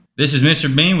This is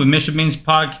Mr. Bean with Mr. Bean's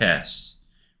Podcast.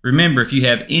 Remember, if you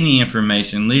have any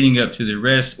information leading up to the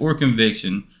arrest or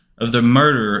conviction of the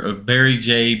murderer of Barry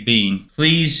J. Bean,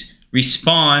 please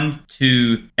respond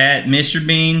to at Mr.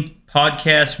 Bean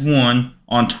Podcast 1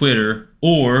 on Twitter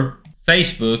or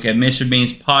Facebook at Mr.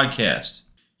 Bean's Podcast.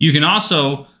 You can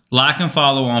also like and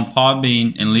follow on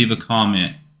Podbean and leave a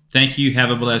comment. Thank you.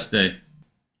 Have a blessed day.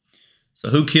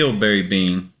 So who killed Barry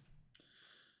Bean?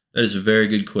 That is a very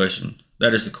good question.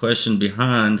 That is the question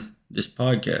behind this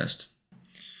podcast.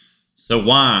 So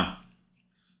why?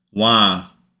 Why?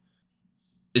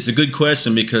 It's a good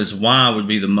question because why would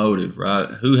be the motive, right?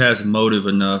 Who has motive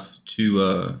enough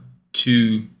to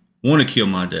want to kill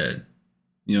my dad?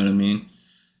 You know what I mean?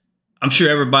 I'm sure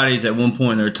everybody's at one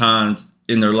point in their times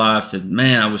in their life said,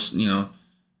 man, I was,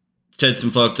 said some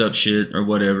fucked up shit or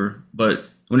whatever. But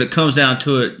when it comes down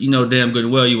to it, you know damn good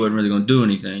well you wasn't really going to do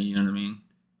anything. You know what I mean?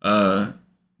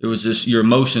 It was just your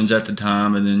emotions at the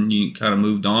time, and then you kind of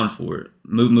moved on for it.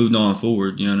 Moved on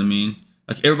forward, you know what I mean?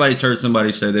 Like everybody's heard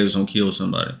somebody say they was going to kill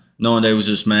somebody, knowing they was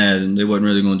just mad and they wasn't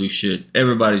really going to do shit.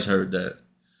 Everybody's heard that.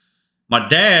 My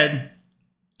dad,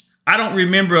 I don't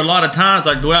remember a lot of times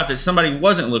I'd go out that somebody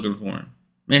wasn't looking for him.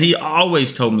 Man, he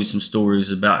always told me some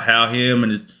stories about how him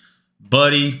and his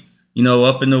buddy,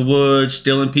 up in the woods,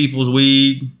 stealing people's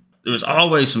weed. There was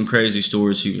always some crazy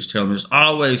stories he was telling me. There's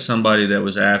always somebody that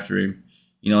was after him.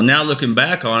 Now looking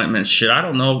back on it, man, shit, I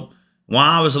don't know why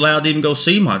I was allowed to even go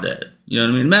see my dad. You know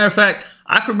what I mean? Matter of fact,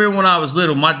 I can remember when I was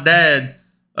little, my dad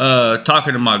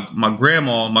talking to my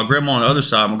grandma on the other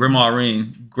side, my grandma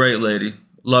Irene, great lady,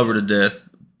 love her to death.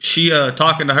 She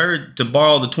talking to her to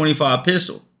borrow the .25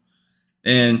 pistol.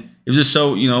 And it was just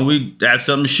so, we'd have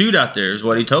something to shoot out there is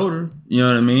what he told her. You know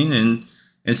what I mean?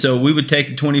 And so we would take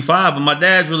the .25, but my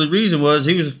dad's really reason was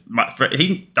he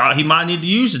thought he might need to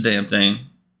use the damn thing.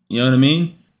 You know what I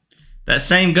mean? That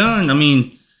same gun, that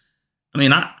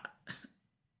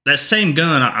same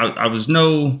gun, I was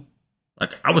I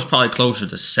was probably closer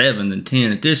to 7 than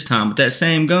 10 at this time. But that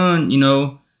same gun,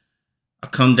 I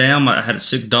come down, I had a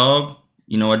sick dog.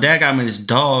 My dad got me this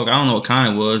dog. I don't know what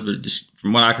kind it was, but just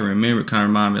from what I can remember, it kind of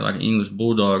reminded me of like an English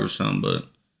bulldog or something. But,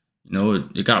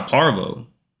 it got a parvo.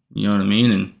 You know what I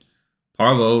mean? And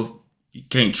parvo, you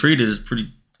can't treat it as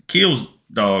kills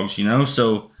dogs,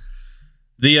 So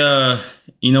the,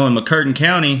 in McCurtain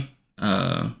County,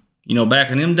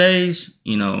 back in them days, a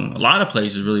lot of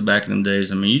places really back in them days,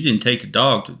 you didn't take the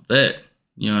dog to the vet.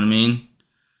 You know what I mean?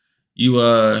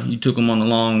 You took him on a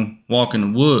long walk in the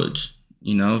woods,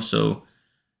 so,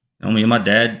 my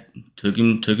dad took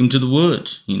him to the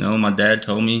woods. My dad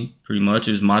told me pretty much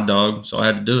it was my dog, so I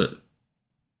had to do it.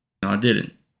 I did it.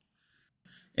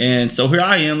 And so here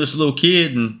I am, this little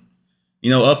kid, and,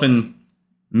 up in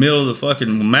middle of the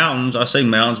fucking mountains. I say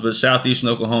mountains, but southeastern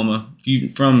Oklahoma. If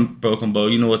you from Broken Bow,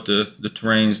 you know what the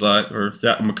terrain's like, or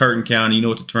McCurtain County, you know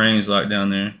what the terrain's like down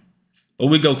there. But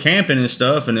we go camping and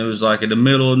stuff, and it was like in the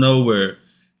middle of nowhere.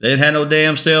 They didn't have no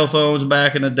damn cell phones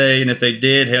back in the day, and if they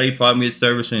did, hell, you probably made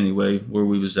service anyway where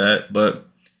we was at. But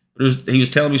he was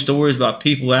telling me stories about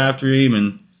people after him,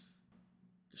 and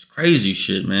it's crazy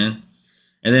shit, man.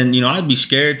 And then I'd be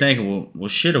scared, thinking, well,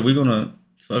 shit, are we gonna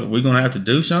have to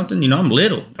do something? I'm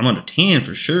little. I'm under 10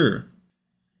 for sure.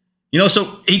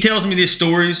 So he tells me these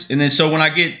stories, and then so when I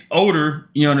get older,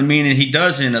 you know what I mean, and he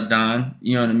does end up dying,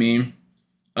 you know what I mean?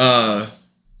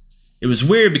 It was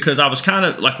weird because I was kind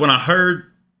of like when I heard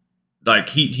like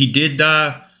he did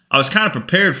die, I was kind of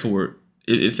prepared for it,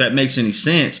 if that makes any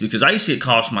sense, because I used to get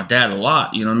calls from my dad a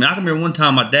lot. You know what I mean? I can remember one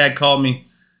time my dad called me.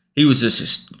 He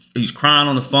was crying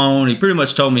on the phone. He pretty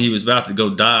much told me he was about to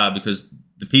go die because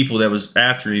the people that was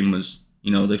after him was,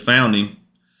 they found him.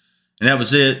 And that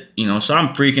was it, So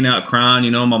I'm freaking out,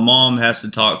 crying, My mom has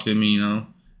to talk to me,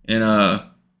 and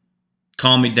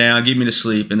calm me down, get me to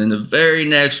sleep. And then the very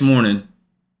next morning,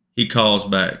 he calls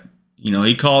back.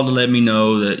 He called to let me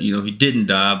know that, he didn't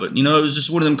die. But, it was just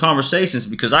one of them conversations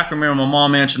because I can remember my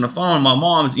mom answering the phone. My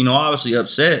mom's, obviously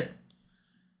upset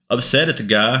at the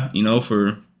guy,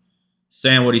 for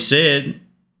saying what he said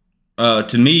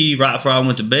to me right before I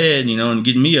went to bed, and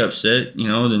getting me upset,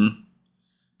 then.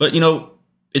 But,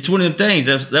 it's one of them things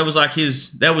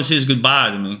that was his goodbye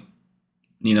to me,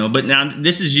 But now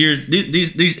this is years,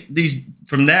 these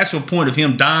from the actual point of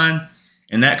him dying.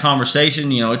 And that conversation,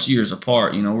 it's years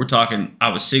apart. We're talking,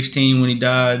 I was 16 when he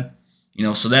died,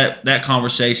 so that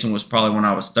conversation was probably when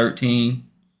I was 13,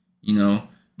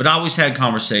 But I always had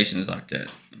conversations like that.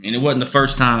 It wasn't the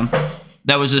first time.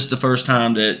 That was just the first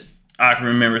time that I can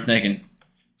remember thinking,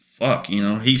 fuck,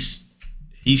 he's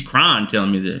crying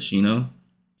telling me this, So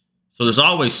there's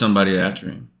always somebody after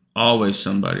him. Always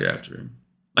somebody after him.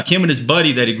 like him and his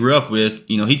buddy that he grew up with,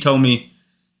 he told me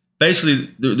basically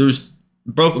there was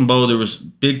Broken Bow. There was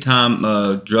big time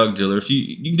drug dealer. If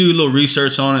you can do a little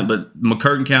research on it, but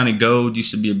McCurtain County Gold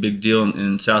used to be a big deal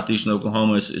in southeastern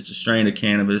Oklahoma. It's a strain of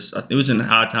cannabis. It was in the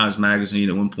High Times magazine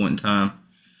at one point in time,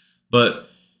 but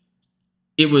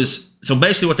it was so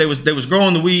basically what they was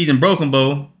growing the weed in Broken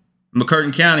Bow,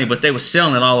 McCurtain County, but they was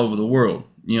selling it all over the world.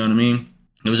 You know what I mean?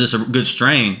 It was just a good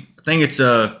strain. I think it's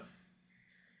a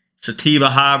sativa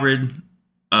hybrid.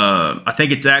 I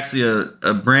think it's actually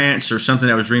a branch or something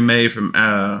that was remade from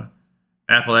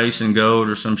Appalachian Gold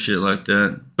or some shit like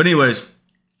that. But anyways,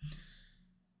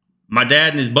 my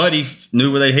dad and his buddy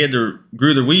knew where they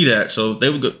grew their weed at, so they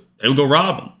would go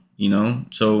rob them.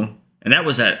 So, and that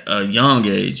was at a young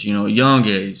age. Young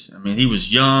age. I mean, he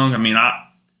was young. I mean,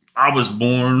 I was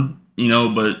born.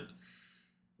 But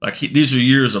like these are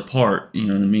years apart. You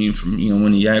know what I mean? From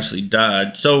when he actually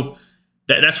died. So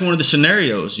that's one of the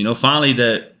scenarios. Finally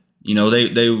that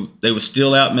they were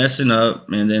still out messing up,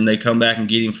 and then they come back and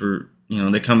get him for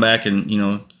they come back and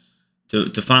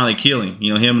to finally kill him.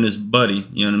 Him and his buddy.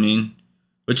 You know what I mean?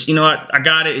 Which I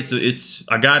got it. It's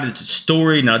a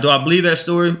story. Now, do I believe that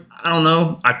story? I don't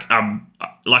know.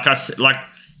 I said,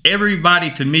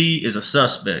 everybody to me is a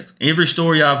suspect. Every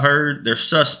story I've heard, they're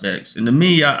suspects, and to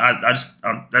me, I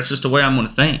that's just the way I'm going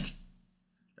to think.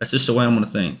 That's just the way I'm going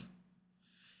to think.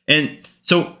 And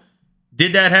so,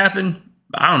 did that happen?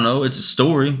 I don't know. It's a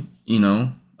story.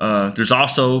 There's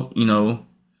also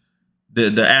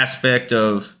the aspect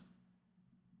of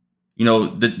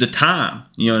the time.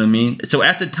 You know what I mean? So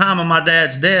at the time of my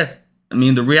dad's death, I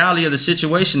mean, the reality of the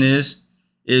situation is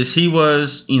he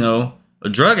was a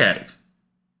drug addict.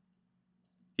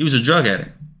 He was a drug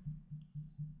addict,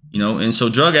 and so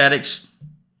drug addicts,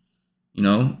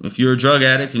 if you're a drug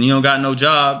addict and you don't got no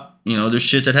job, there's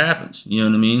shit that happens. You know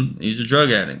what I mean? He's a drug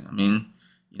addict. I mean,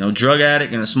 drug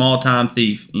addict and a small time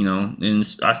thief, and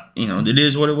it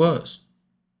is what it was.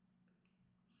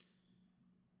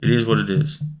 It is what it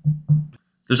is.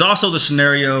 There's also the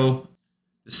scenario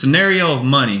of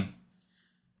money.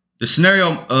 The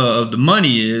scenario of the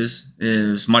money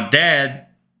is my dad.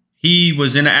 He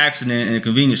was in an accident in a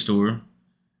convenience store,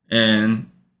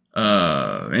 and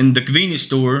in the convenience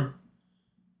store,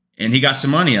 and he got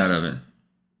some money out of it.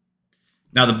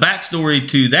 Now, the backstory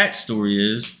to that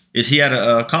story is he had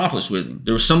an accomplice with him.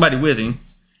 There was somebody with him,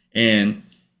 and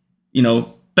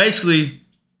basically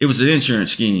it was an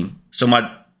insurance scheme. So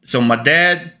my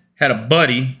dad had a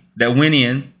buddy that went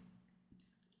in,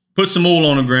 put some oil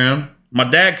on the ground. My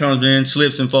dad comes in,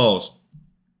 slips and falls.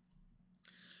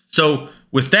 So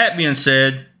with that being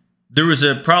said, there was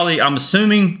I'm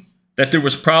assuming that there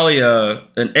was probably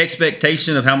an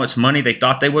expectation of how much money they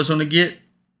thought they was going to get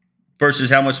versus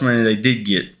how much money they did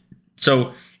get.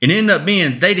 So it ended up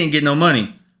being they didn't get no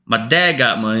money. My dad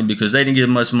got money because they didn't get as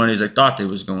much money as they thought they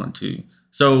was going to.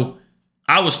 So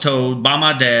I was told by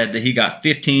my dad that he got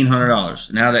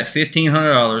 $1,500. Now that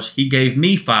 $1,500, he gave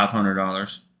me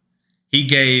 $500. He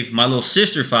gave my little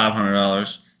sister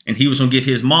 $500, and he was going to give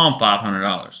his mom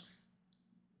 $500.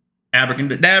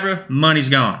 Abracadabra, money's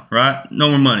gone, right? No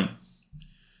more money.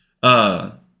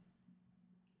 And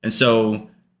so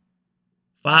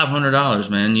 $500,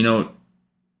 man,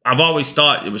 I've always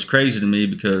thought it was crazy to me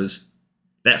because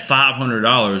that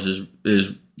 $500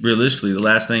 is realistically the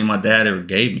last thing my dad ever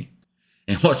gave me.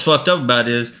 And what's fucked up about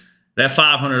it is that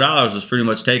 $500 was pretty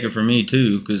much taken from me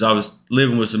too, because I was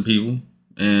living with some people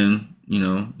and,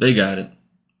 they got it.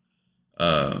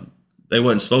 They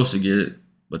wasn't supposed to get it,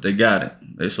 but they got it.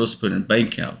 They were supposed to put it in a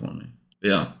bank account for me.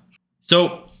 Yeah.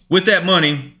 So with that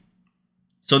money,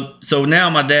 so now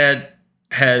my dad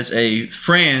has a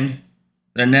friend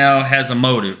that now has a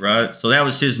motive, right? So that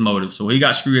was his motive. So he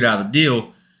got screwed out of the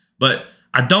deal. But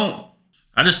I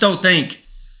just don't think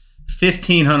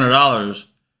 $1,500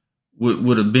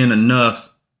 would have been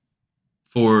enough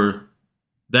for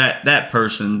that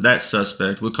person, that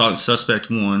suspect. We'll call it suspect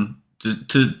one, to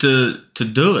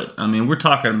do it. I mean, we're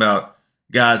talking about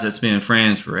guys that's been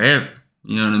friends forever.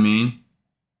 You know what I mean?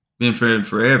 Been friends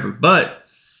forever. But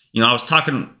I was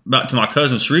talking to my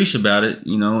cousin Sharice about it,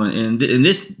 and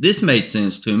this made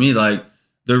sense to me, like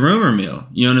the rumor mill.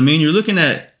 You know what I mean? You're looking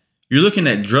at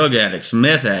drug addicts,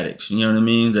 meth addicts. You know what I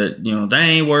mean? That they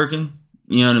ain't working.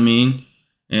 You know what I mean?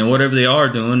 And whatever they are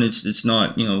doing, it's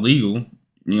not legal.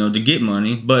 To get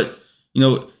money. But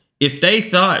if they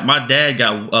thought my dad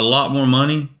got a lot more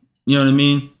money, you know what I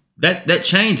mean? That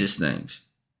changes things.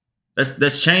 That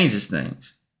changes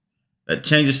things. That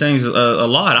changes things a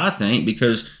lot, I think,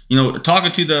 because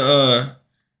talking to the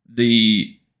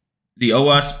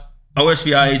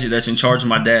OSBI agent that's in charge of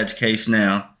my dad's case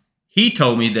now, he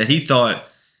told me that he thought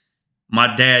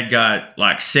my dad got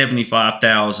like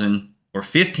 $75,000 or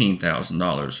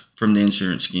 $15,000 from the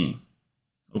insurance scheme.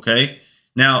 Okay,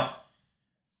 now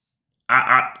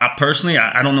I personally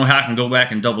I don't know how I can go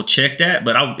back and double check that,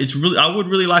 but I would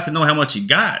really like to know how much he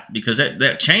got, because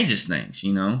that changes things,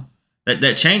 you know,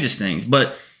 that changes things.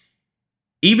 But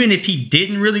even if he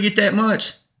didn't really get that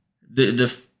much,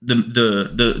 the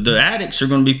addicts are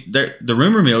going to be there. The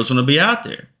rumor mill is going to be out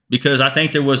there, because I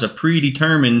think there was a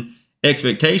predetermined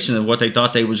expectation of what they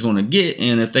thought they was going to get.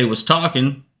 And if they was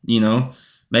talking, you know,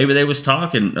 maybe they was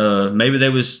talking, maybe they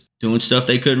was doing stuff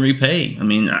they couldn't repay. I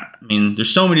mean,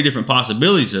 there's so many different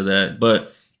possibilities of that.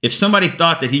 But if somebody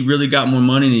thought that he really got more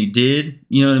money than he did,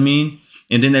 you know what I mean?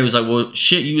 And then they was like, well,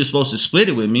 shit, you were supposed to split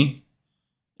it with me,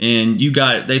 and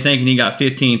they thinking he got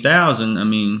 15,000. I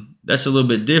mean, that's a little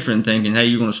bit different, thinking, hey,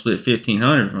 you're going to split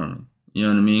 1,500 from me. You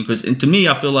know what I mean? Because to me,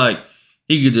 I feel like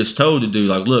he could just told the dude,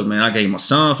 like, look, man, I gave my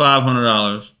son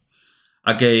 $500.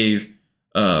 I gave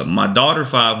my daughter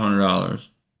 $500.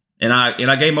 And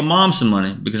I gave my mom some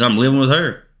money because I'm living with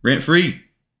her rent free.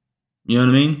 You know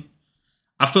what I mean?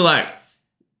 I feel like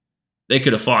they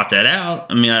could have fought that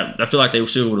out. I mean, I feel like they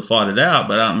still would have fought it out,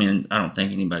 but I don't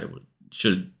think anybody would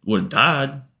have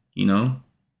died, you know.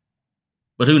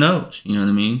 But who knows? You know what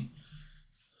I mean?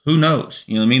 Who knows?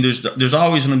 You know what I mean? There's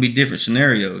always going to be different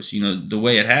scenarios, you know, the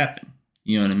way it happened.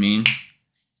 You know what I mean?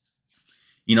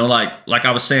 You know, like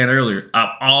I was saying earlier,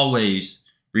 I've always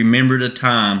remembered a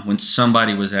time when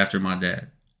somebody was after my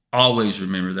dad. Always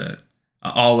remember that.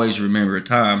 I always remember a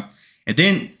time. And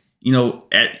then, you know,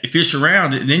 if you're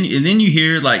surrounded, then you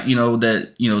hear, like, you know,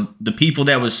 that, you know, the people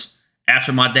that was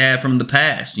after my dad from the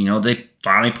past, you know, they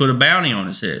finally put a bounty on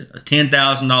his head, a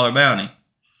 $10,000 bounty.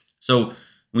 So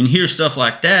when you hear stuff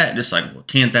like that, it's like, well,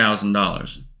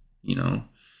 $10,000, you know.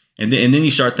 And then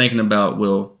you start thinking about,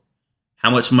 well, how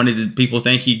much money did people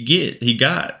think he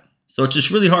got? So it's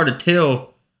just really hard to tell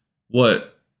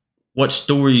what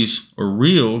stories are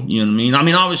real, you know what I mean? I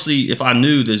mean, obviously, if I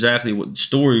knew exactly what the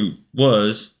story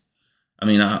was, I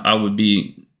mean, I would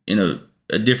be in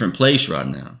a different place right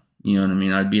now. You know what I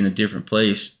mean? I'd be in a different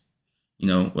place, you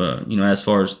know, as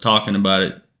far as talking about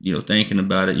it, you know, thinking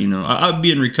about it, you know. I'd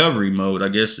be in recovery mode, I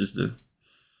guess is the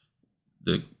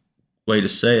way to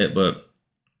say it. But,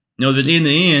 you know, that in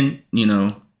the end, you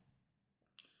know,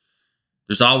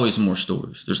 there's always more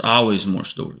stories. There's always more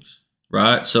stories,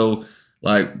 right? So,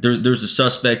 like, there's a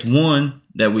suspect one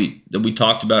that we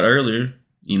talked about earlier,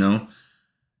 you know,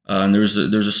 and there's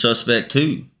a suspect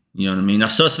two, you know what I mean? Now,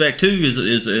 suspect two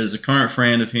is a current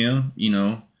friend of him, you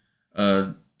know.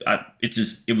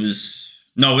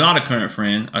 No, not a current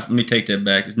friend. Let me take that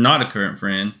back. It's not a current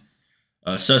friend.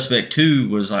 Suspect two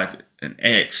was like an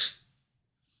ex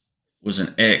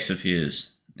of his,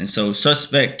 and so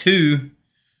suspect two,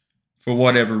 for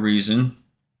whatever reason,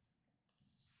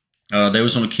 they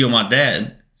was going to kill my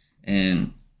dad.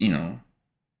 And, you know,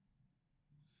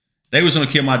 they was going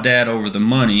to kill my dad over the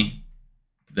money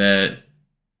that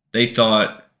they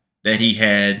thought that he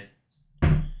had.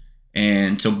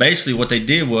 And so basically what they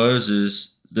did is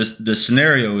the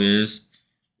scenario is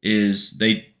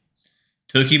they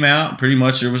took him out. Pretty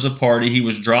much there was a party. He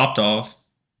was dropped off.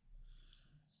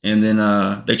 And then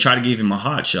they tried to give him a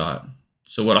hot shot.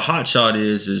 So what a hot shot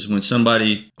is when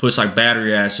somebody puts like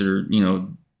battery acid, or, you know,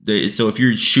 so if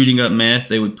you're shooting up meth,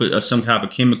 they would put some type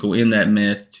of chemical in that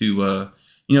meth to,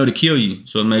 you know, to kill you.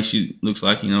 So it makes you, looks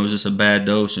like, you know, it was just a bad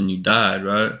dose and you died,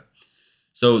 right?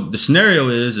 So the scenario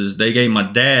is they gave my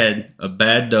dad a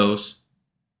bad dose,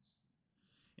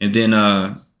 and then,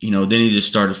 you know, then he just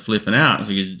started flipping out because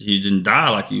he didn't die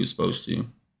like he was supposed to.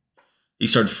 He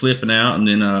started flipping out, and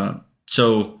then,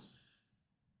 so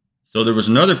there was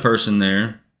another person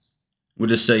there. We'll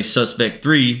just say suspect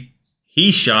 3.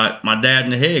 He shot my dad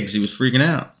in the head because he was freaking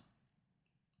out.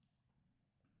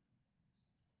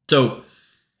 So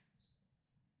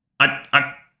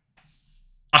I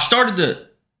started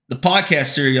the podcast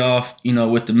series off, you know,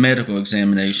 with the medical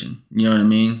examination. You know what I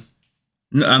mean?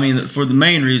 I mean, for the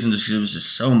main reason is because it was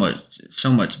just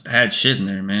so much bad shit in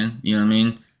there, man. You know what I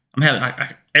mean? I'm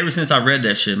having ever since I read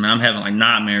that shit, man, I'm having like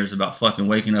nightmares about fucking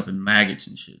waking up in maggots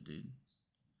and shit, dude.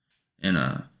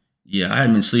 And yeah, I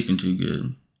hadn't been sleeping too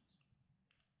good.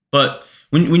 But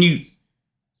when you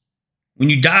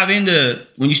dive into,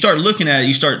 when you start looking at it,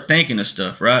 you start thinking of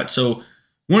stuff, right? So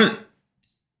one of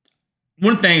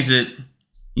the things that,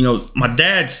 you know, my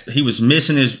dad's, he was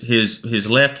missing his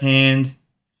left hand.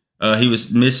 He was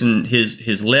missing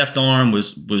his left arm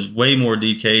was way more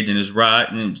decayed than his right,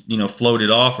 and, you know, floated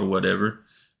off or whatever.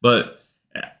 But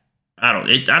I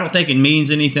don't think it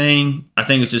means anything. I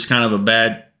think it's just kind of a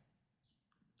bad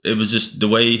it was just the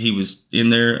way he was in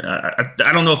there.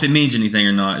 I don't know if it means anything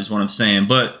or not, is what I'm saying.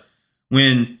 But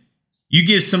when you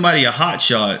give somebody a hot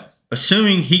shot,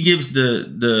 assuming he gives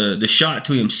the shot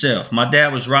to himself, my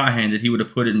dad was right-handed, he would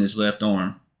have put it in his left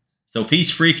arm. So if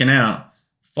he's freaking out,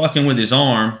 fucking with his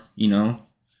arm,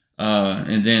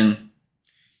 and then,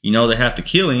 they have to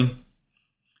kill him,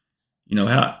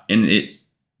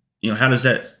 how does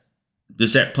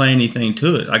that play anything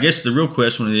to it? I guess the real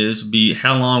question would be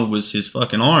how long was his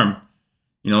fucking arm?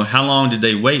 How long did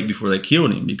they wait before they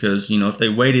killed him? Because, if they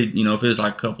waited, if it was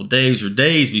like a couple days or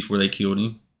days before they killed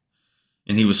him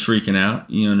and he was freaking out,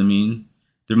 you know what I mean?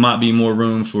 There might be more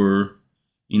room for,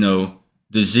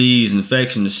 disease,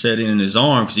 infection to set in his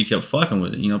arm because he kept fucking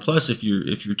with it. Plus if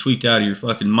you're tweaked out of your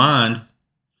fucking mind,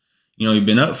 you've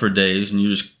been up for days and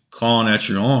you're just clawing at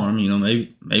your arm,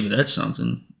 maybe that's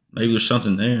something. Maybe there's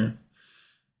something there.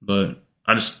 But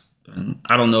I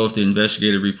don't know if the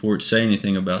investigative reports say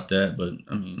anything about that, but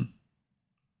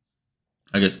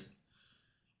I guess,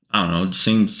 I don't know, it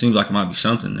seems like it might be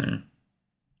something there.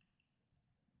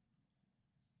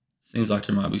 Seems like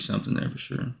there might be something there for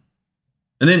sure.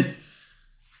 And then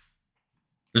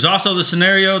there's also the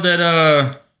scenario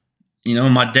that,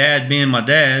 my dad being my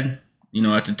dad,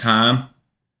 at the time,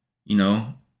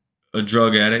 a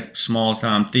drug addict, small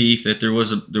time thief, that there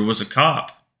was a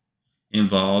cop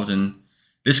involved, and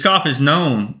this cop is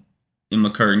known in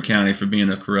McCurtain County for being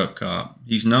a corrupt cop.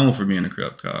 He's known for being a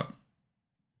corrupt cop.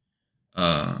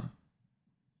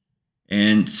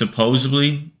 And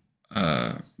supposedly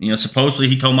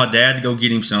he told my dad to go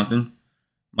get him something.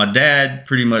 My dad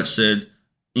pretty much said,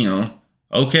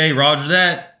 okay, roger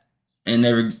that, and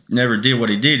never did what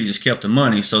he did. He just kept the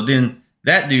money. So then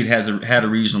that dude had a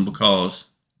reasonable cause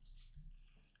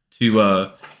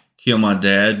to kill my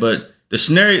dad. But the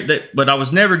scenario but I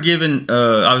was never given,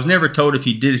 I was never told if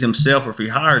he did it himself or if he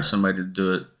hired somebody to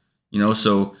do it,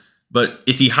 so, but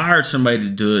if he hired somebody to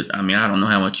do it, I don't know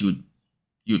how much you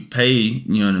would pay,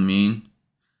 you know what I mean?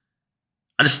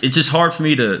 It's just hard for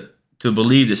me to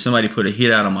believe that somebody put a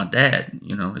hit out on my dad,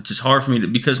 it's just hard for me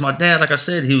because my dad, like I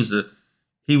said, he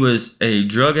was a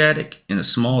drug addict and a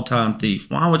small time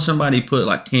thief. Why would somebody put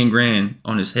like 10 grand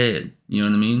on his head? You know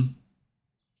what I mean?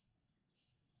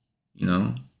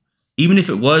 Even if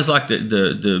it was like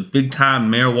the big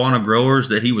time marijuana growers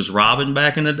that he was robbing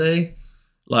back in the day,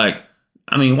 like,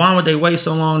 why would they wait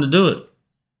so long to do it?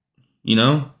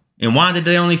 And why did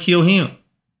they only kill him?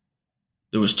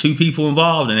 There was 2 people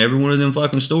involved in every one of them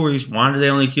fucking stories. Why did they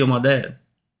only kill my dad?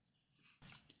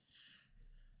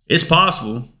 It's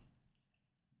possible.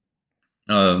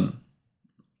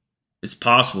 It's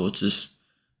possible. It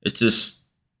just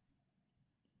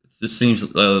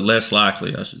seems less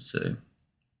likely, I should say.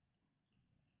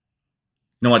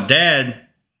 My dad,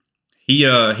 he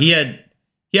had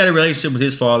a relationship with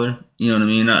his father. You know what I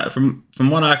mean?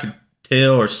 From what I could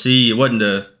tell or see, it wasn't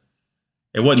the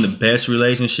best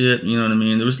relationship. You know what I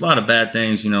mean? There was a lot of bad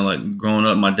things. Like growing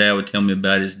up, my dad would tell me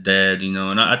about his dad.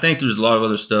 And I think there's a lot of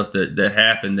other stuff that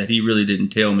happened that he really didn't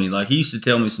tell me. Like he used to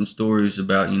tell me some stories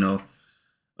about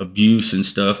abuse and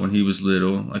stuff when he was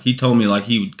little. Like he told me like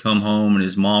he would come home and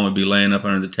his mom would be laying up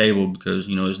under the table because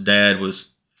his dad would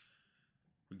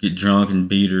get drunk and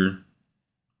beat her.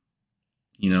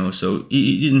 So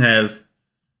he didn't have,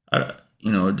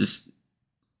 it just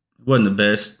wasn't the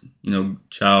best,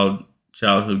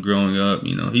 childhood growing up.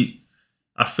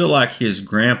 I feel like his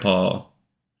grandpa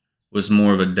was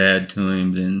more of a dad to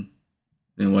him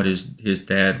than what his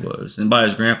dad was. And by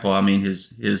his grandpa, I mean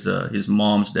his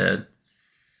mom's dad.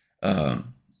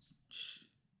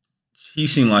 He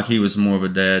seemed like he was more of a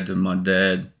dad than my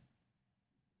dad,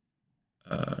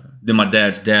 than my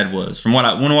dad's dad was. From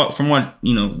what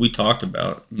we talked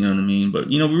about, you know what I mean. But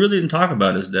we really didn't talk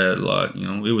about his dad a lot.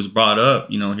 It was brought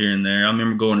up, here and there. I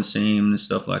remember going to see him and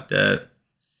stuff like that.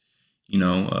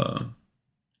 I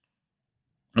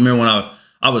remember when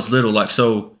I was little, I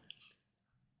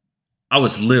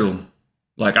was little,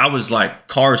 like I was like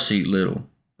car seat little.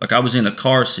 Like I was in a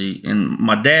car seat, and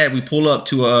my dad, we pull up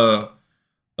to a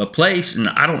place, and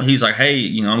he's like,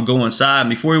 hey, I'm going inside.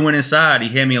 And before he went inside, he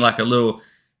had me like it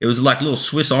was like a little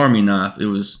Swiss Army knife. It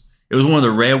was one of the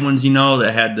red ones,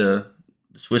 that had the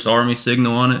Swiss Army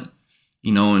signal on it,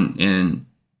 and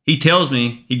he tells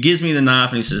me, he gives me the knife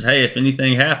and he says, hey, if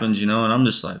anything happens, and I'm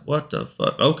just like, what the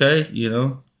fuck? Okay.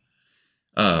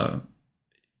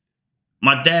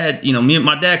 My dad,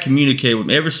 my dad communicated with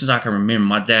me ever since I can remember.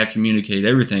 My dad communicated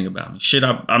everything about me. Shit,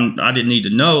 I didn't need to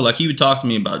know. Like he would talk to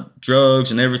me about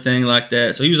drugs and everything like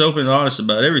that. So he was open and honest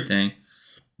about everything,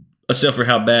 except for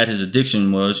how bad his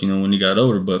addiction was, when he got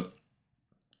older. But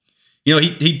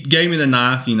he gave me the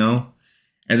knife, and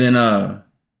then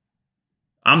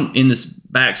I'm in this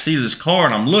back seat of this car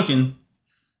and I'm looking,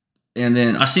 and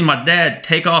then I see my dad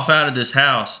take off out of this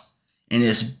house, and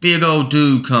this big old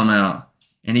dude come out,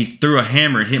 and he threw a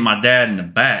hammer and hit my dad in the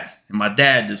back, and my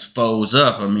dad just froze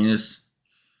up. I mean, just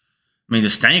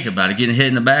think about it, getting hit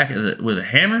in the back with a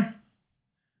hammer.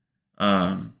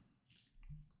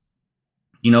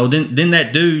 Then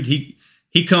that dude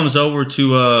he comes over to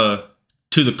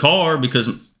the car because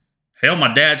hell,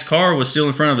 my dad's car was still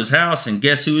in front of his house, and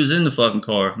guess who was in the fucking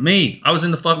car? Me. I was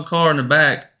in the fucking car in the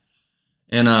back,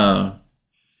 and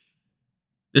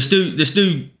this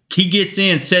dude he gets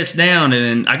in, sits down,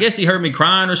 and I guess he heard me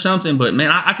crying or something. But man,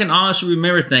 I can honestly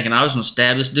remember thinking I was gonna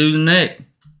stab this dude in the neck.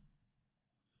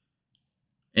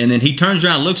 And then he turns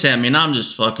around and looks at me, and I'm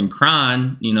just fucking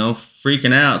crying,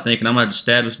 freaking out, thinking I'm going to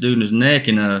stab this dude in his neck.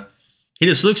 And he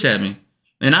just looks at me.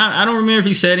 And I don't remember if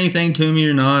he said anything to me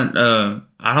or not.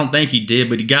 I don't think he did,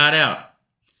 but he got out.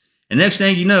 And next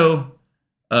thing you know,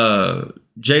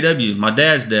 JW, my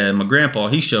dad's dad, my grandpa,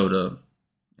 he showed up.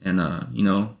 And,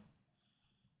 and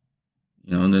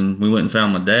then we went and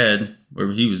found my dad,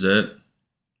 wherever he was at.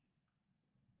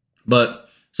 But,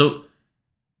 so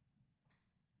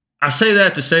I say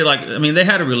that to say, they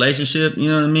had a relationship, you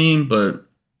know what I mean? But,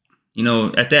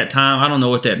 at that time, I don't know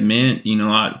what that meant.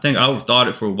 I think I overthought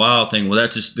it for a while, thinking, well,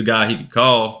 that's just the guy he could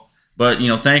call. But,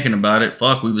 thinking about it,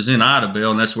 we was in Idabel,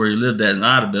 and that's where he lived at in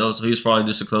Idabel, so he was probably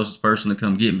just the closest person to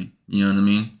come get me. You know what I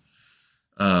mean?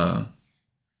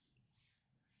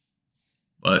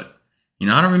 But,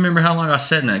 I don't remember how long I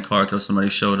sat in that car until somebody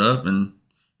showed up, and,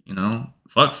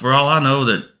 for all I know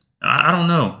that, I don't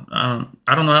know.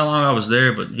 I don't know how long I was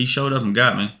there, but he showed up and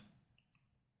got me.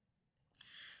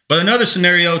 But another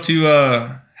scenario to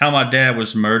how my dad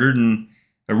was murdered, and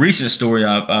a recent story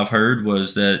I've heard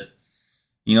was that,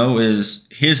 is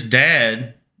his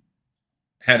dad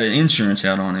had an insurance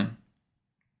out on him.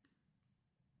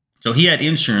 So he had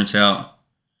insurance out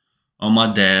on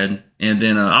my dad, and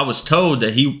then I was told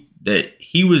that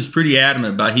he was pretty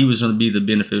adamant about he was going to be the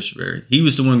beneficiary. He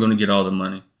was the one going to get all the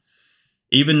money.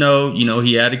 Even though,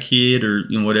 he had a kid or,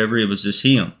 whatever, it was just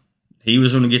him. He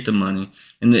was going to get the money.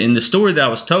 And the story that I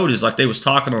was told is they was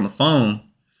talking on the phone,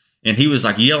 and he was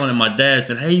yelling at my dad,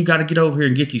 said, hey, you got to get over here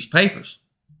and get these papers.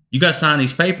 You got to sign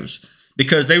these papers.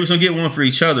 Because they was going to get one for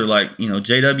each other.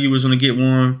 JW was going to get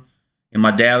one, and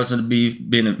my dad was going to be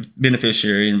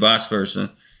beneficiary and vice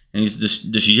versa. And he's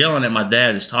just yelling at my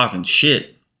dad, just talking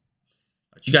shit.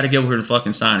 You got to get over here and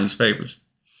fucking sign these papers.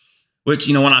 Which,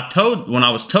 when I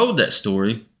was told that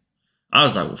story, I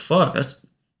was like, well, fuck. That's,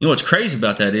 what's crazy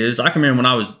about that is, I can remember when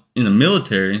I was in the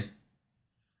military,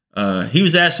 he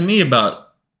was asking me about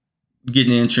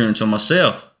getting insurance on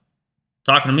myself,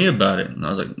 talking to me about it. And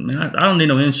I was like, man, I don't need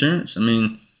no insurance. I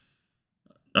mean,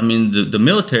 the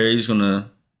military is going to,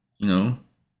 it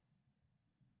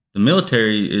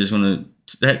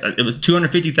was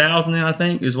 $250,000, I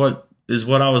think, is what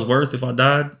I was worth if I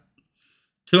died.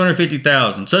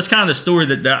 $250,000. So that's kind of the story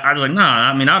that I was like,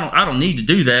 nah. I don't need to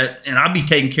do that, and I'll be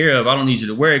taken care of. I don't need you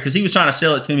to worry, because he was trying to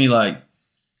sell it to me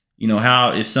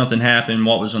how if something happened,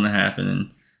 what was going to happen,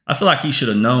 and I feel like he should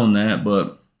have known that.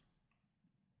 But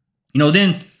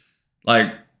then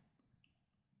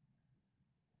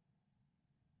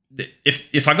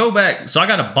if I go back, so I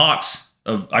got a box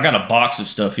of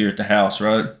stuff here at the house,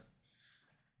 right?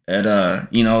 At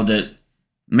that.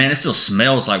 Man, it still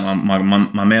smells like my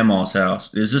mama's house.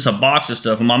 It's just a box of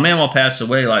stuff. When my mama passed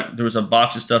away, there was a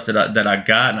box of stuff that I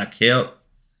got and I kept.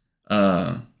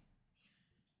 And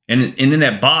in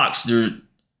that box there,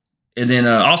 and then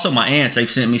also my aunts, they've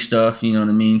sent me stuff,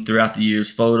 throughout the years,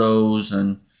 photos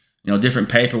and different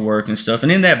paperwork and stuff.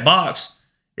 And in that box,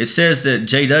 it says that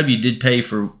JW did pay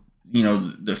for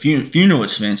the funeral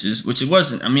expenses, which it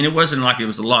wasn't like it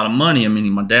was a lot of money.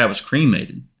 My dad was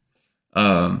cremated.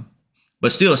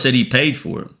 But still said he paid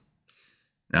for it.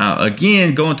 Now,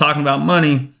 again, talking about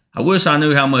money, I wish I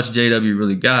knew how much JW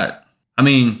really got. I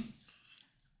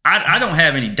don't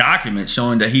have any documents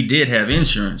showing that he did have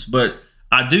insurance, but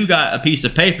I do got a piece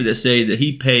of paper that said that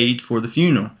he paid for the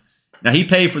funeral. Now, he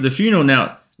paid for the funeral.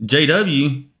 Now,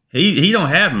 JW, he don't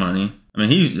have money.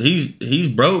 He's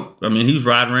broke. He's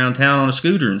riding around town on a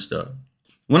scooter and stuff.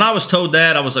 When I was told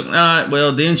that, I was like,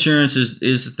 well, the insurance is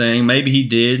the thing. Maybe he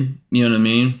did, you know what I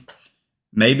mean?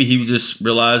 Maybe he just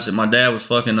realized that my dad was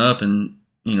fucking up, and,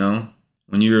 when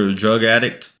you're a drug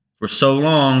addict for so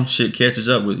long, shit catches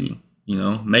up with you,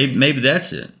 Maybe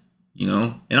that's it,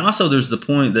 And also there's the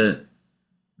point that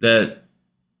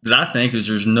I think is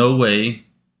there's no way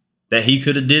that he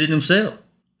could have did it himself.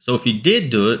 So if he did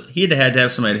do it, he'd have had to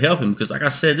have somebody to help him, because like I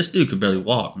said, this dude could barely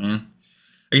walk, man.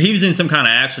 Like he was in some kind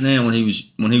of accident when he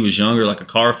was younger, like a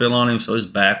car fell on him, so his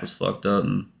back was fucked up.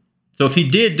 And so if he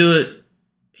did do it,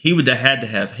 he would have had to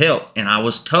have help. And I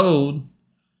was told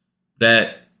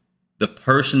that the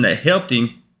person that helped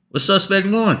him was suspect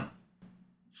one.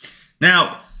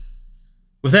 Now,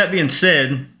 with that being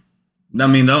said, I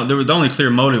mean, the only clear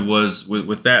motive was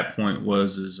with that point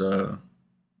was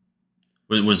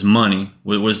money.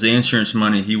 Was the insurance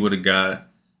money he would have got,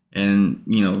 and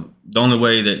the only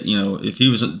way that if he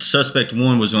was suspect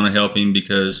one was going to help him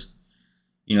because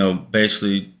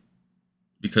basically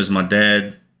because my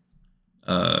dad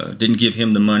didn't give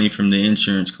him the money from the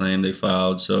insurance claim they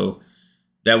filed, so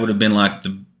that would have been like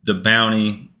the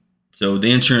bounty. So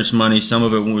the insurance money, some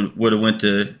of it would have went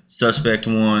to suspect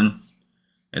one,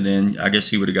 and then I guess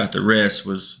he would have got the rest.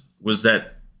 Was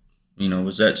that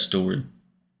story?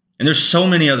 And there's so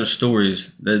many other stories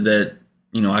that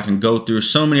I can go through.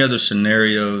 So many other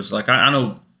scenarios. Like I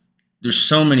know there's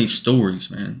so many stories,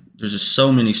 man. There's just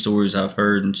so many stories I've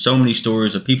heard, and so many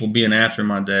stories of people being after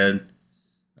my dad.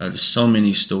 There's so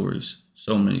many stories.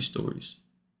 So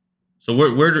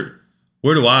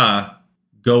where do I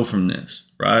go from this,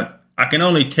 right? I can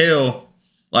only tell,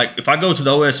 like, if I go to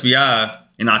the OSBI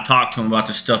and I talk to them about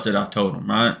the stuff that I've told them,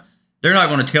 right? They're not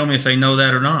going to tell me if they know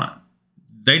that or not.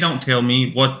 They don't tell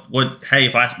me what. Hey,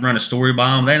 if I run a story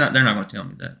by them, they're not going to tell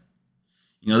me that.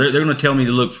 They're going to tell me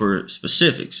to look for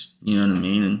specifics. You know what I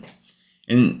mean?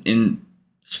 And in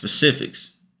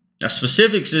specifics. Now,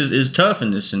 specifics is tough in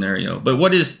this scenario. But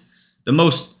what is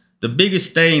the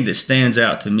biggest thing that stands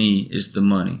out to me is the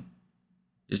money,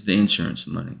 is the insurance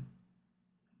money.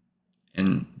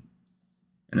 And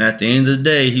at the end of the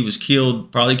day, he was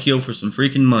probably killed for some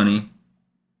freaking money.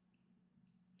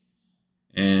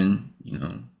 And,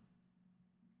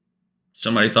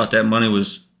 somebody thought that money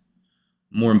was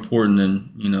more important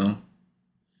than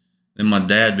my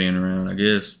dad being around, I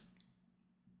guess.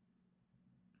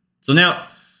 So now,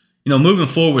 moving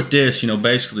forward with this,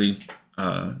 basically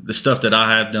the stuff that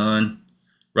I have done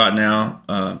right now,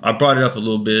 I brought it up a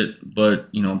little bit, but,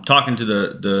 I'm talking to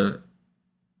the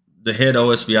head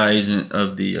OSBI agent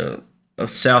of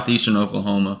southeastern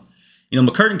Oklahoma.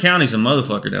 McCurtain County's a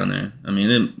motherfucker down there. I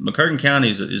mean, McCurtain County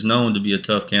is known to be a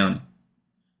tough county.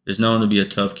 It's known to be a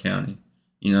tough county.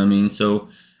 You know what I mean? So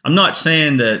I'm not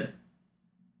saying that,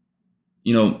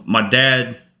 my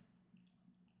dad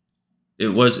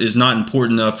is not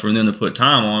important enough for them to put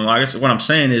time on. I guess what I'm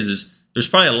saying is there's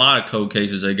probably a lot of cold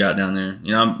cases they got down there.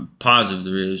 I'm positive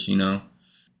there is, and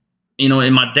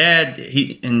my dad,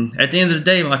 and at the end of the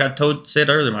day, like I said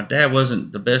earlier, my dad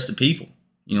wasn't the best of people,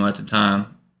 at the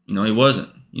time. He wasn't,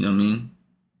 you know what I mean?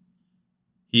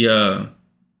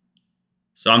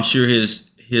 So I'm sure his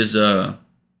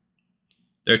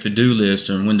their to-do list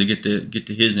and when to get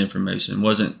to his information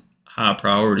wasn't high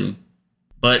priority.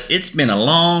 But it's been a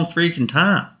long freaking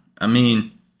time. I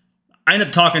mean, I ended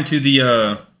up talking to the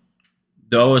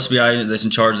OSBI agent that's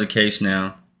in charge of the case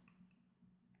now.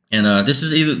 And this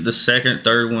is either the second,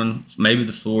 third one, maybe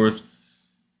the fourth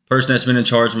person that's been in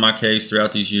charge of my case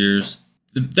throughout these years.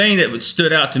 The thing that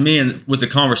stood out to me and with the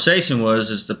conversation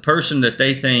is the person that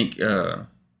they think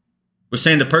was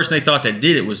saying the person they thought that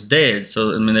did it was dead.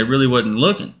 So, I mean, they really wasn't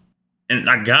looking. And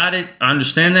I got it. I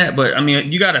understand that. But, I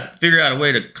mean, you got to figure out a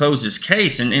way to close this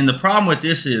case. And the problem with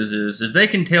this is they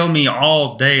can tell me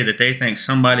all day that they think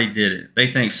somebody did it.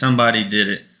 They think somebody did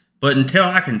it. But until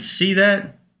I can see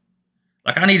that,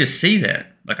 like, I need to see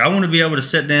that. Like, I want to be able to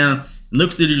sit down and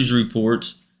look through these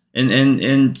reports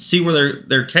and see where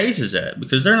their case is at.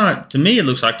 Because they're not, to me, it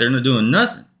looks like they're not doing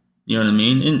nothing. You know what I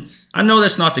mean? And I know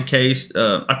that's not the case.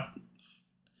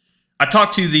 I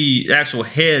talked to the actual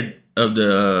head of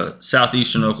the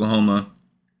southeastern Oklahoma,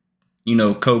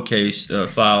 cold case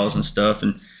files and stuff.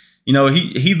 And,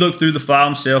 he looked through the file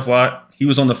himself while he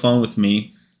was on the phone with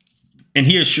me. And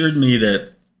he assured me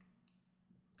that,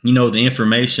 the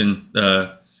information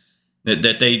that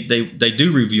they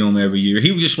do review them every year.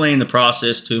 He was explaining the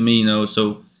process to me,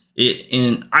 so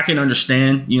and I can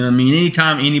understand, what I mean?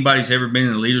 Anytime anybody's ever been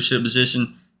in a leadership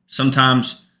position,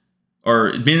 sometimes,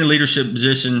 or been in a leadership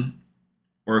position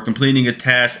or completing a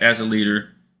task as a leader,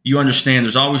 you understand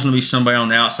there's always going to be somebody on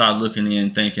the outside looking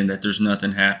in thinking that there's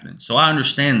nothing happening. So I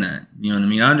understand that, you know what I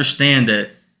mean? I understand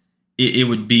that it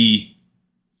would be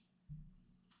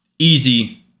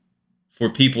easy for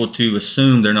people to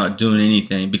assume they're not doing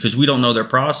anything because we don't know their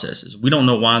processes. We don't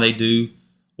know why they do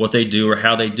what they do or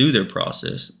how they do their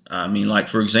process. I mean, like,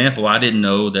 for example, I didn't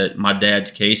know that my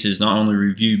dad's case is not only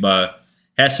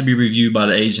has to be reviewed by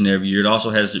the agent every year. It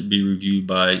also has to be reviewed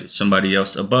by somebody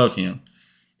else above him.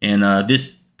 And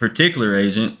this particular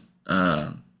agent,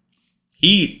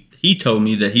 he he told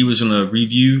me that he was going to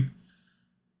review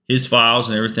his files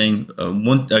and everything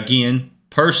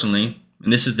personally.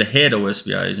 And this is the head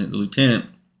OSBI, isn't it? The lieutenant.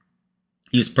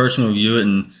 He's personally review it,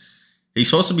 and he's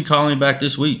supposed to be calling me back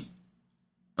this week.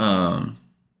 So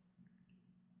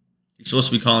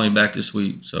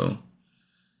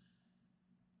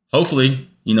hopefully,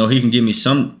 he can give me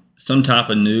some type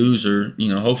of news, or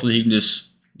hopefully he can just,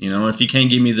 if he can't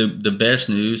give me the best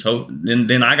news,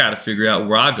 then I got to figure out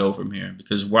where I go from here.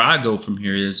 Because where I go from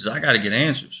here is I got to get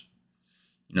answers.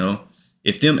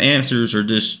 If them answers are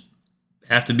just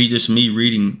have to be just me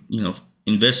reading,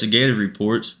 investigative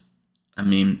reports, I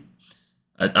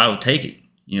would take it.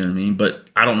 You know what I mean? But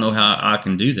I don't know how I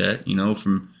can do that.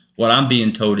 From what I'm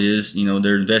being told is,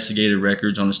 their investigative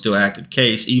records on a still active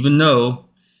case, even though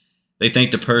they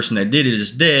think the person that did it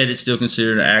is dead, it's still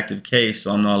considered an active case,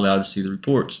 so I'm not allowed to see the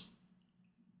reports.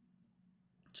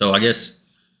 So I guess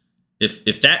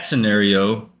if that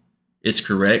scenario is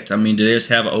correct, do they just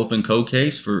have an open cold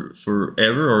case for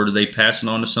forever, or do they pass it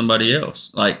on to somebody else?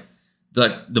 Like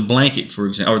the blanket, for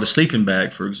example, or the sleeping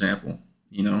bag, for example.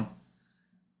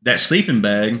 That sleeping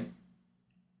bag,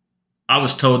 I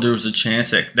was told there was a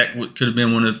chance that could have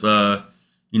been one of,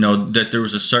 that there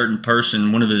was a certain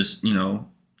person, one of his,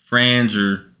 friends,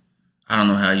 or I don't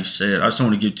know how you say it. I just don't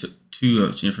want to give too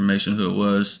much information who it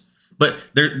was. But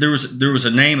there was a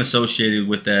name associated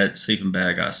with that sleeping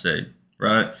bag, I say,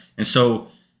 right? And so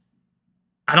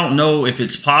I don't know if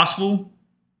it's possible,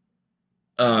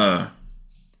 because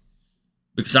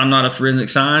I'm not a forensic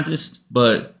scientist,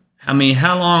 but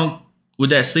how long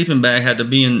would that sleeping bag have to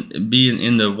be in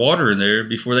the water in there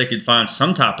before they could find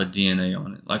some type of DNA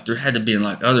on it? Like there had to be in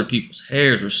like other people's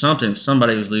hairs or something if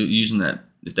somebody was using that,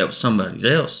 if that was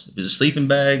somebody else. If it's a sleeping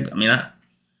bag,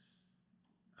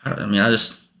 I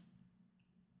just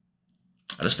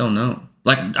don't know.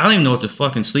 Like I don't even know what the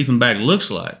fucking sleeping bag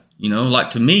looks like. Like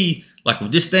to me, like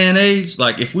with this day and age,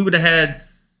 like if we would have had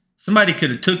somebody could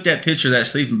have took that picture of that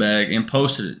sleeping bag and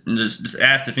posted it and just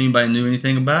asked if anybody knew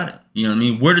anything about it. You know what I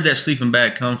mean? Where did that sleeping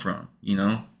bag come from?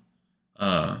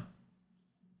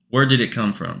 Where did it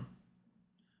come from?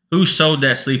 Who sold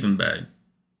that sleeping bag?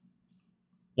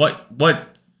 What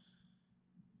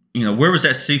where was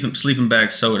that sleeping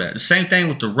bag sold at? The same thing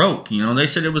with the rope. They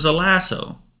said it was a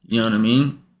lasso. You know what I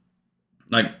mean?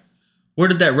 Like, where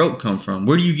did that rope come from?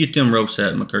 Where do you get them ropes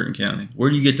at in McCurtain County? Where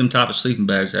do you get them type of sleeping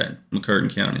bags at in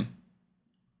McCurtain County?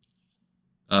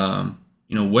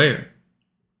 Where?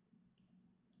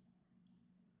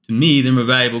 To me, them are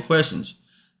valuable questions.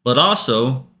 But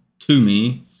also, to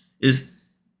me, is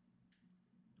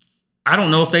I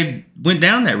don't know if they went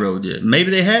down that road yet. Maybe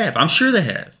they have. I'm sure they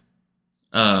have.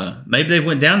 Maybe they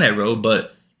went down that road,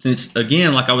 but since,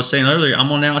 again, like I was saying earlier,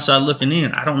 I'm on the outside looking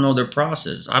in. I don't know their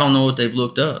process. I don't know what they've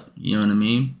looked up. You know what I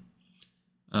mean?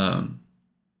 I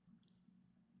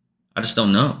just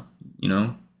don't know,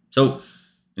 So,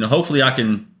 hopefully I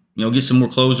can, get some more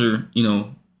closure,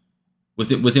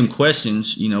 with them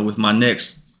questions, with my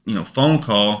next, phone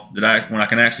call when I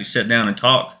can actually sit down and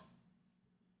talk,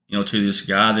 to this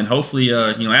guy. Then hopefully,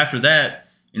 after that,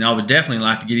 I would definitely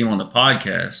like to get him on the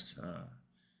podcast,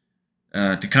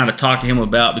 to kind of talk to him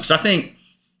about, because I think,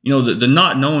 the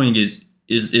not knowing is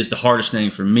the hardest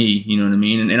thing for me. You know what I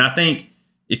mean? And I think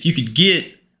if you could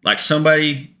get like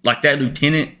somebody like that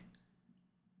lieutenant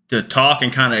to talk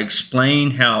and kind of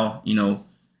explain how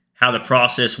the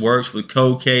process works with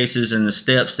cold cases and the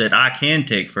steps that I can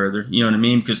take further. You know what I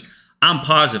mean? Because I'm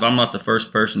positive I'm not the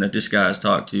first person that this guy has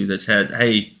talked to that's had,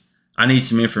 hey, I need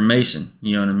some information.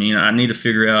 You know what I mean? I need to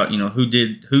figure out, who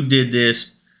did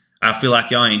this. I feel like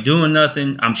y'all ain't doing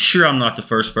nothing. I'm sure I'm not the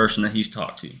first person that he's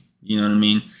talked to. You know what I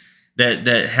mean?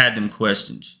 That had them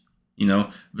questions.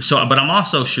 So, but I'm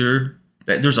also sure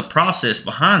that there's a process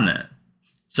behind that.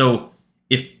 So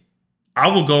if I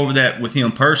will go over that with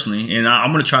him personally, and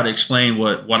I'm going to try to explain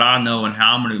what I know and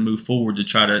how I'm going to move forward to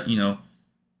try to,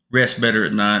 rest better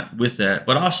at night with that.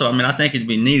 But also, I think it'd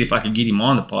be neat if I could get him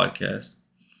on the podcast.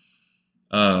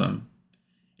 And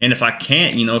if I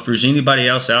can't, if there's anybody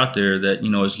else out there that,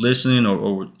 is listening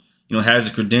or has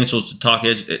the credentials to talk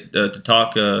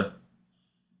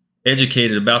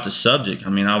educated about the subject,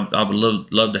 I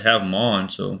would love to have them on.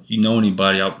 So if you know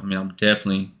anybody, I would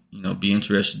definitely, be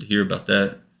interested to hear about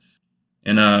that.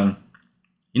 And,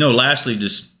 lastly,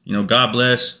 just, God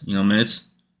bless, there's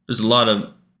a lot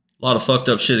of fucked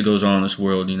up shit that goes on in this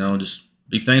world, just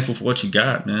be thankful for what you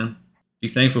got, man. Be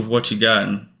thankful for what you got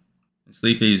and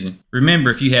sleep easy. Remember,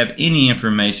 if you have any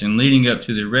information leading up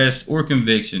to the arrest or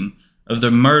conviction of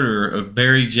the murderer of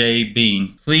Barry J.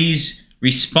 Bean, please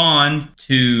respond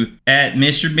to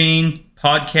 @Mr. Bean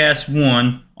Podcast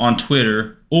 1 on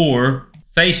Twitter or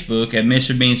Facebook at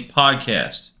Mr. Bean's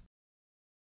Podcast.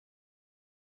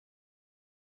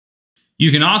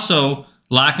 You can also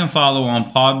like and follow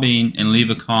on Podbean and leave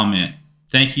a comment.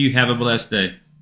 Thank you. Have a blessed day.